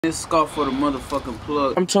This Scarfo the motherfucking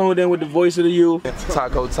plug. I'm tuned in with the voice of the youth.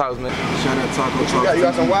 Taco Talks, man. Shout out Taco Talks. You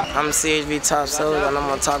got some what? I'm CHV Top Soul and I'm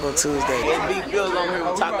on Taco Tuesday. Big Bills on here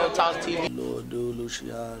with Taco Talks TV. Lord Dude,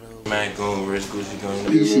 Luciano. Man, going Rich Gucci going.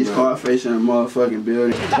 PC Scarface in the motherfucking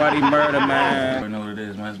building. Body murder, man. I know what it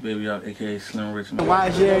is, man. It's Baby Out, aka Slim Rich, man.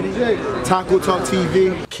 YJ, Taco Talk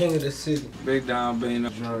TV. King of the city. Big Down, Bane,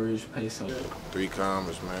 Rich Peso. 3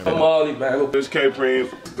 commas, man. I'm Ollie, man. This K-Preen.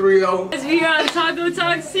 3-0. It's here on Taco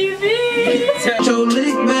Talks TV. Your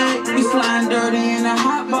lick back, we sliding dirty in a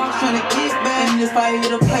hot box trying to get back. And if I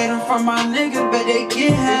hit a plate them from my niggas, bet they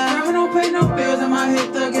get half. I don't pay no bills in my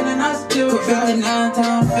head thuggin' and I still put 59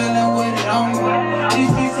 times feeling with it on me. These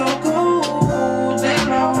streets so cold, they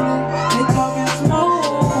lonely, they talking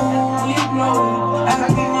smoke, we blow. I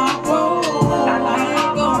keep my clothes, I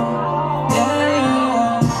ain't going,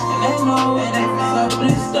 yeah. And they know it ain't up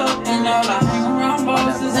this stuff, and all I hang around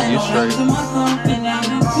bosses and no love to my company. I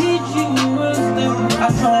can teach you real stuff. I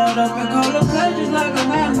tore it up and call the pledges like a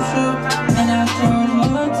man show. And I told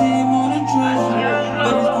loyalty more than treasure.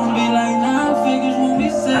 But it's gonna be like 9 figures when we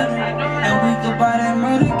settle. And we could buy that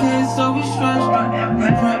murder case, so we stressed them. We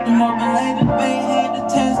prepped them up and laid the bait, had to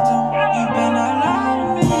test them. You better not lie to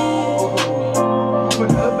me. Put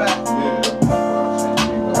her back.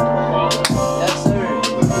 Yes, sir.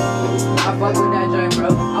 I fuck with that joint, bro.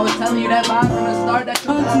 I was telling you that vibe from the start that you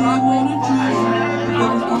was rocking.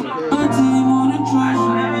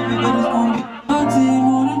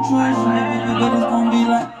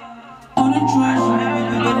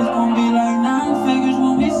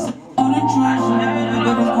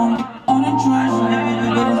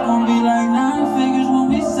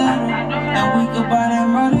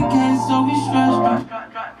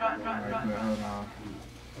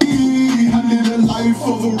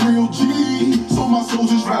 Of a real G, so my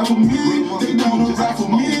soldiers ride for me, they down to ride for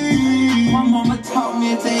me. My mama taught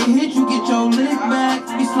me if they hit you, get your lick back.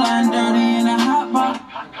 Be sliding dirty in a hot box.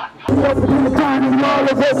 In the time and all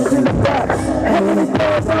of us in the back. Hanging his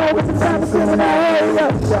pants on with the time in the area.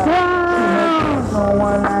 No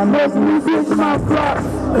one line, most music to my flock.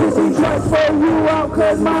 This is just for you out,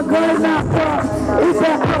 cause my gun's not pop. It's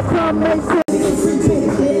that outcome makes it.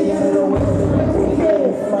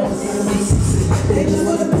 They just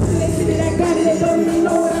wanna put they see that I got it, they don't even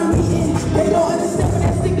know what I'm eating. They don't understand when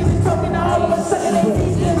they're sticking and talking, all of a sudden they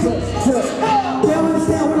need it. They don't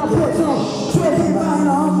understand when I put on. Swear they buying a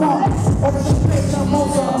humble. Over the page, I'm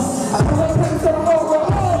over. I know what place that I'm over.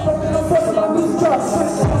 But they don't fuck about these trucks.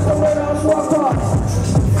 That's the way I was walk off.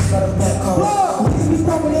 Niggas be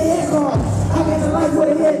talking their head off. I got a life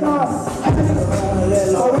with a head off. I got a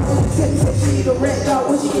so I can say she need a red dot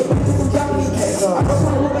when she get back to the Johnny. I don't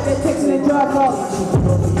wanna look at that text and drive off.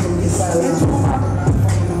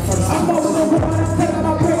 I'm always gonna put on that take on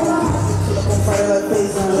my break line.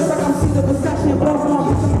 Just like I'm seeing the possession blow on.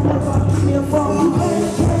 Give me a phone.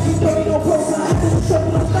 You throw me no profile. I didn't show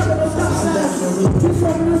you no stop at no stop sign. You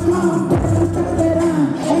show me no time. Don't stop that line.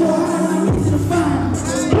 Ain't no hotline easy to find.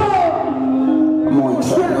 I'm on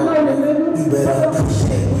top. You better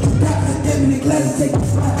appreciate what you got. Give me the glass and take the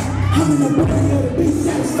spot. I'm in the body of the beast,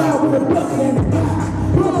 satisfied with a bucket and a pie.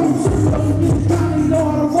 Blowing shit up and get down, you know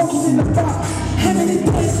how to roll in the box. Having it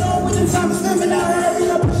place on with the time screaming out, having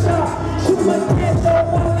up a shot. Shoot my hands on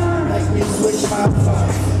one line, like me switch my fly.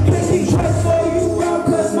 Can't be twice for you out,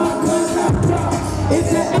 cause my gun's not dropped. If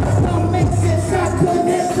the outcome makes sense, I couldn't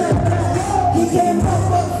answer that. He came up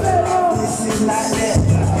but fell off. This is not that.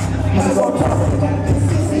 I'm gonna talk about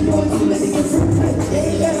this, and you're too late to get free. Yeah,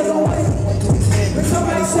 you got it away.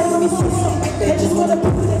 Somebody say me they just wanna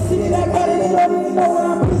put that shit in that body, they don't even know what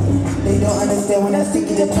I'm eating. They don't understand when I stick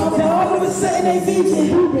it to talking, all of a sudden they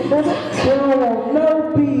vegan. They don't want no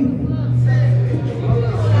beef.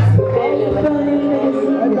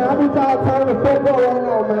 I be tired of football right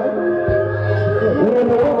now, man. We in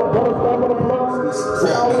the world, don't stop on the box.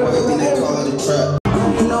 They call it a trap.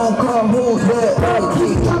 You know, call who's that? I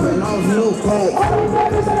keep dropping off new pack.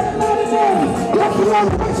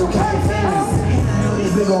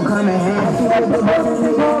 We gon' come in hand. I feel like the brothers,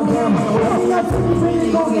 they gon' gamble. Every up 50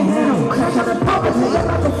 really gon' get handled. Crash on the pop, nigga,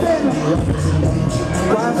 like a family.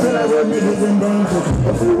 Why I feel like real niggas in danger.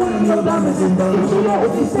 If you want your diamonds in danger.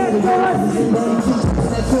 If you say that your life is in danger.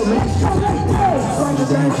 That's what makes you like that. Stranger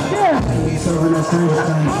danger. Yeah. We serving that stranger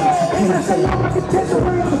danger. And I say, y'all like a test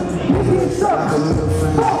around. Nigga, it's up. Like a little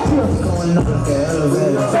friend. Fuck you. Going up like an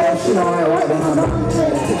elevator. Bad shit on that white, they don't know.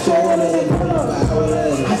 Take your wallet and pull up.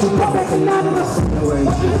 I should pop back anonymous. What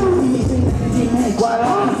you do? Why I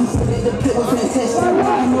said the pit was fantastic. I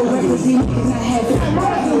know records, these niggas not happy. I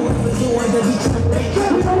know what we're doing, they be trying to.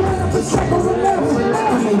 We don't run up a track on the level. I'm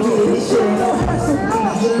gonna get it, this shit ain't no hassle.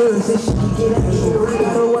 girl said she can get at me.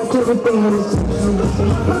 So watch everything in this.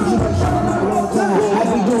 I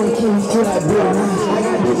be doing kings till I build. I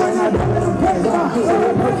got this right now, don't let them pass off.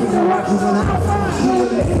 Rookies and Rockies on the outside.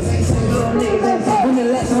 When the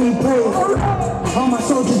last time we prayed, all my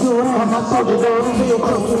soldiers around, feel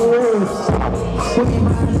close to the words.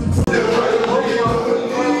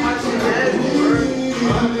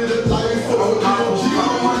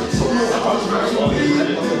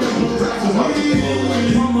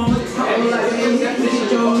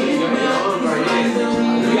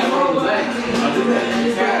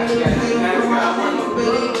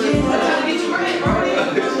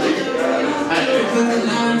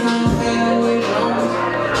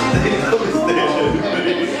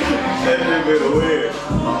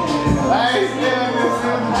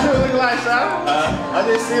 I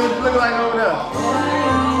just see what you look like over there.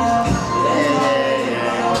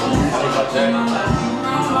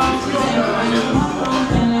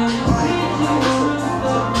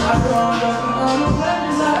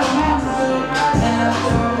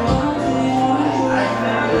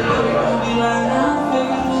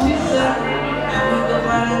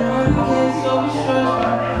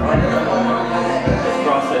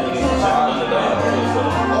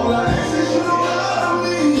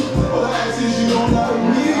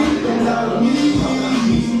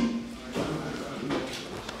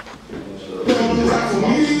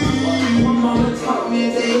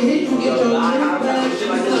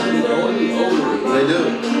 They do.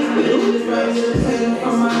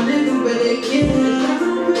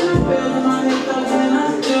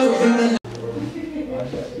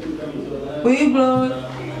 We blow it.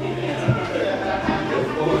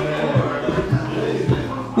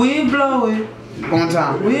 We blow it. One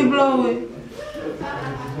time. We blow it.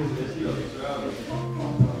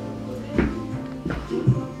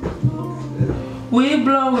 We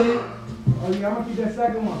blow it. Oh yeah, I'm gonna keep that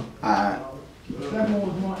second one. Alright. The second one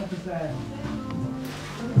was more emphasized.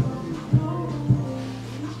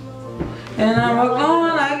 And I'm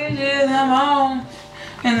going like it's just I'm on.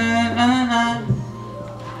 And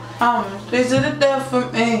I'm straight to the death for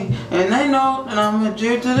me. And they know that I'm a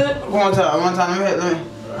Jew to the. One time, let me.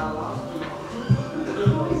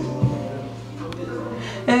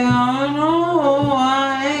 And I know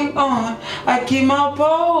I ain't going. I keep my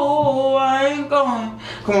pole, I ain't going.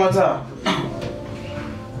 Come on, top.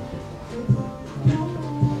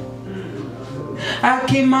 I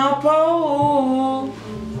keep my pole.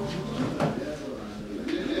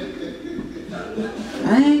 I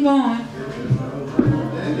ain't going.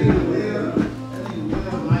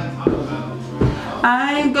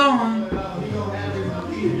 I ain't going.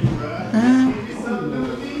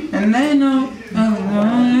 And they know me.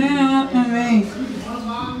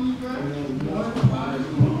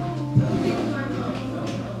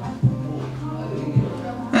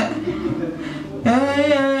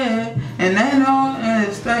 Yeah. And they know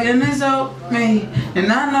it's staying this up me.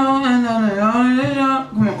 And I know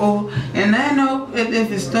come on, oh. And they know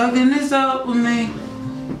if it's stuck in this up with me.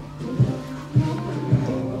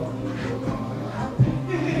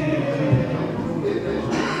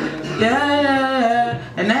 Yeah,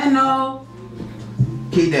 and they know,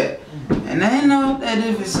 keep that, and they know that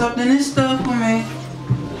if it's something that's stuck with me,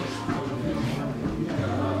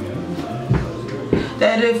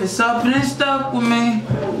 that if it's something that's stuck with me,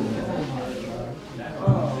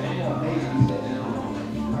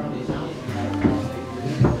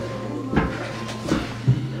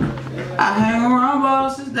 I hang around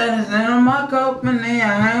bosses that is in my company,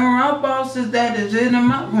 I hang around bosses that is in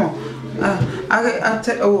my, come on.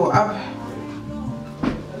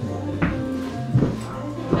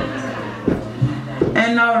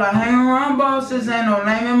 Ain't no like hang around bosses, ain't no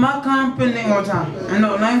name in my company. One time, ain't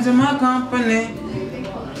no names in my company.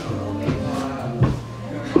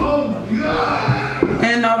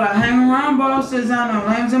 Ain't no like hang around bosses, ain't no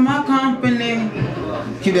names in my company.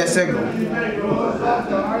 Keep that second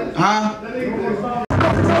one. Huh?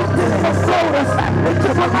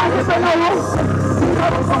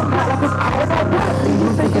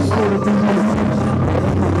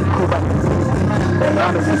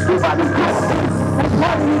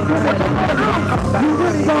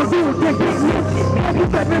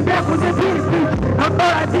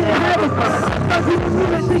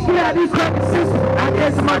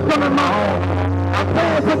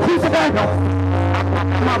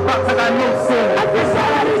 My box, I got no sin. I just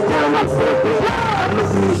said this time I'm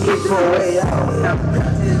looking for a way out.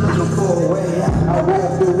 Looking for a way out. I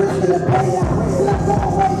read the risk of the payout. Let's go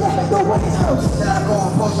away, let's go away. Then I go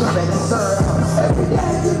and post up at the third house. Every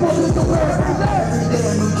day, people look the word. Every day,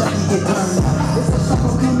 a new jockey get turned out. It's a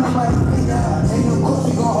cycle, can nobody figure out. And of course,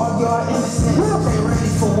 we gon' argue our innocence. Stay ready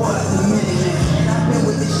for war.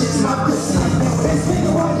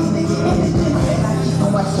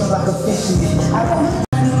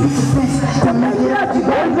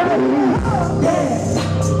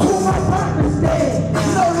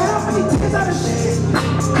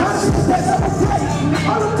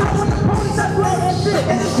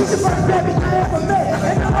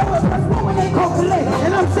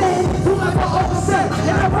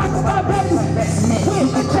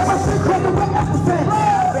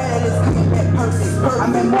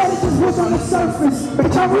 surface.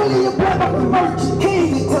 Bitch, I'm really a black off the merch. He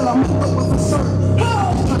ain't tell I'm up with a shirt.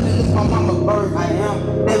 Trying to lift my mama bird. I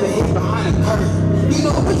am never hit behind a curtain. You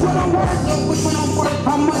know which one I'm worth, which one I'm worth.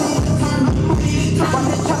 I'm money in the turn, I'm money in the turn. When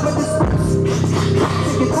the chopper disperse.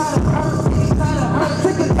 Sick and tired of hurt, sick and tired of hurt,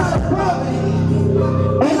 sick and tired of poverty.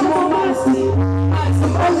 Ain't no more modesty.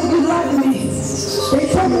 I'm only you like me. They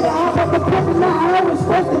told me to hop up the puppy, now I was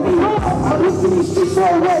supposed to be home. I looked in these streets for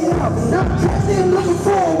a way out. Now I'm trapped in looking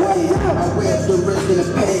for a way out. I wear the risk in the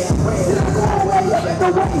pay. Then I go away up at the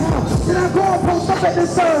White House. Then I go and post up at the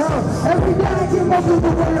third house. Every day I get more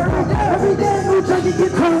people wearing. Every day a new junkie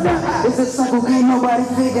get turned out. It's a cycle can't nobody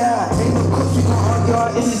figure out. Ain't no coach, you gon' argue our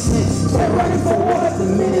innocence. They're running for war at the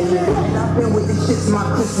minute, man. And I've been with these shits my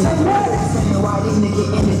Christmas. Saying why these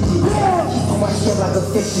niggas energy. Keep on my shit like a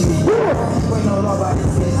fisherman. Ain't no law about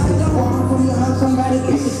this business. Walking from your house, I'm gotta get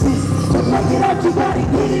the sense. Just make it out, you gotta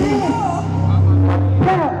get it in.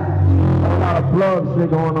 A lot of plug shit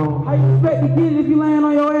going on. How you expect to get it if you laying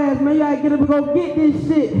on your ass, man? You gotta get up and go get this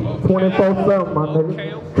shit. 24/7, my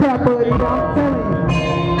nigga. Crap, buddy, I'm telling you.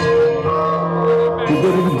 You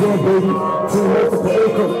did it again, baby. 2 multiple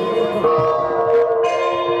acres.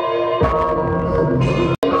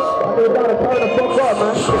 I just gotta turn the fuck up,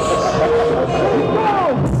 man.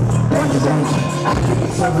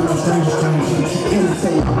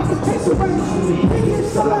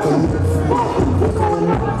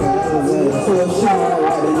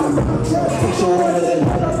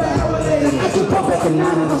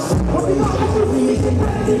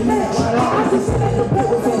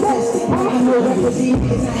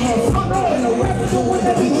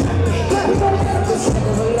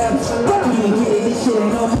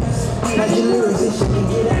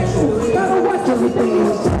 Gotta watch everything in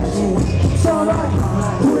the section. It's alright,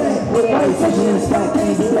 do that. Why you touching this guy?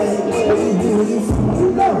 Can't do that. What you do when you from? You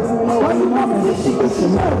know. Why you mama this shit gets you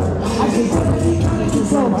know? I can tell that he trying to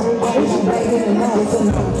control. It's you back in the night, it's a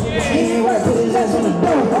no. He ain't right, put his ass on the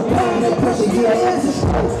door. Applying that pressure, get his ass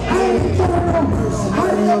exposed. I ain't trying to know. I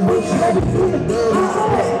ain't no bitch, I be doing it.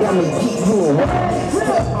 Got me keep you away.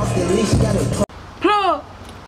 Off the leash, gotta